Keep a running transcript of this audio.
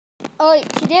Alright,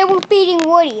 today we're feeding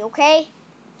Woody, okay?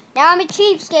 Now I'm a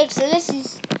cheapskate, so this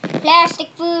is plastic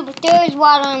food, but there is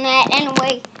water on that.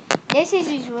 Anyway, this is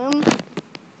his room.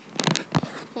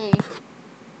 Hey,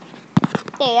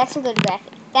 that's a good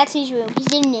graphic. That's his room.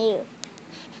 He's in there.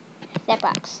 That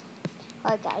box.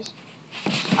 Alright, guys.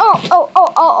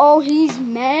 Oh, he's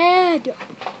mad.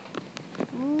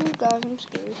 Ooh, guys, I'm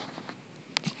scared.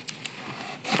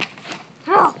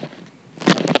 Oh!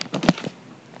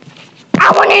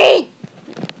 I want to eat!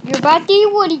 You're about to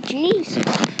eat, Woody, jeez.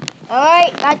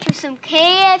 Alright, got you some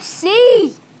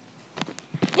KFC.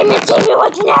 Give me TV,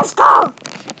 what's NASCAR?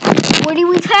 Woody,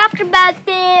 we talked about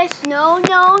this. No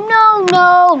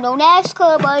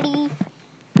NASCAR, buddy.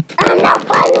 I'm not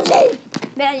fighting.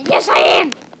 Yes, I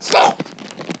am. Sit.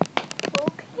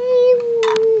 Okay,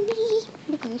 Woody.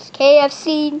 Look at this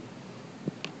KFC.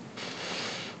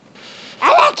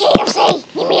 I like KFC.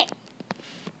 Give me it.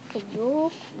 Okay,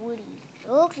 look, Woody.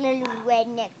 Look, little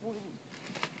redneck Woody.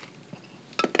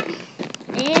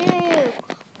 Ew.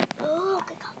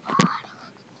 Look, I got water.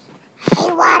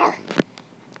 Hey, water.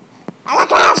 I like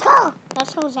NASCAR.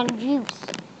 NASCAR's on juice.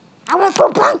 I want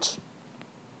fruit punch.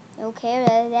 Okay,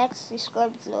 that's the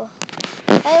scrubs though.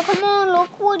 Hey, come on,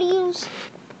 look, Woody's.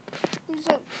 There's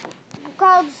a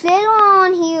Godzilla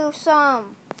on here,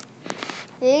 some.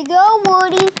 There you go,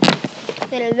 Woody.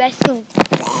 Little rescue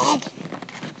bag.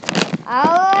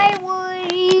 Alright,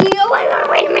 Woody. Oh,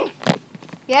 wait a minute.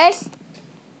 Yes?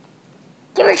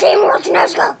 Give me some more to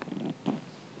NASCAR.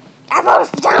 I voted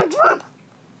for Donald Trump.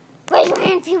 Raise your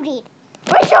hand if you did.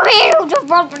 Raise your hand who just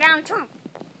voted for Donald Trump.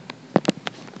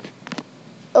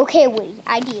 Okay, Woody,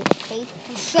 I did, okay?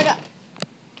 Shut up.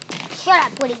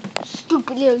 Shut up, Woody.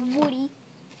 Stupid little Woody.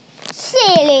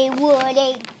 Silly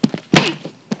Woody.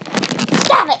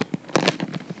 Stop it.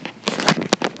 I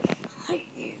hate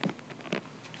you.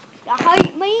 You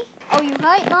hate me? Oh, you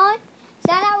hate mine? Is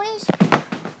that how it is?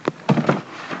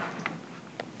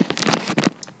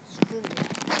 Screw you.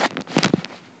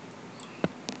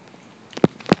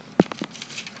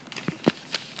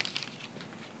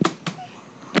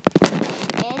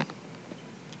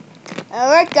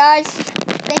 Alright, guys.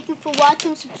 Thank you for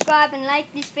watching. Subscribe and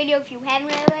like this video if you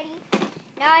haven't already.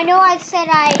 Now, I know I said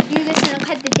I'd do this in a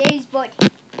couple of days, but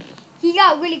he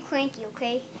got really cranky,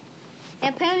 okay?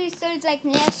 And apparently it started like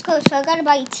NASCAR, so I gotta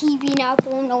buy a TV now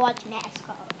for him to watch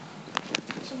NASCAR.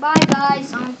 So bye,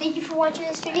 guys. Thank you for watching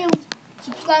this video.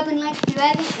 Subscribe and like if you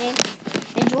haven't, and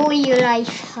enjoy your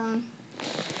life.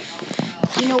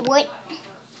 You know what?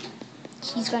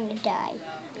 He's gonna die.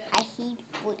 I hate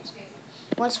Woody.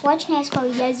 Once watch NASCAR,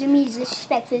 you guys do me is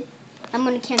disrespectful. I'm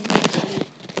gonna kill him.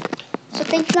 So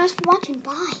thank you guys for watching.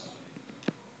 Bye.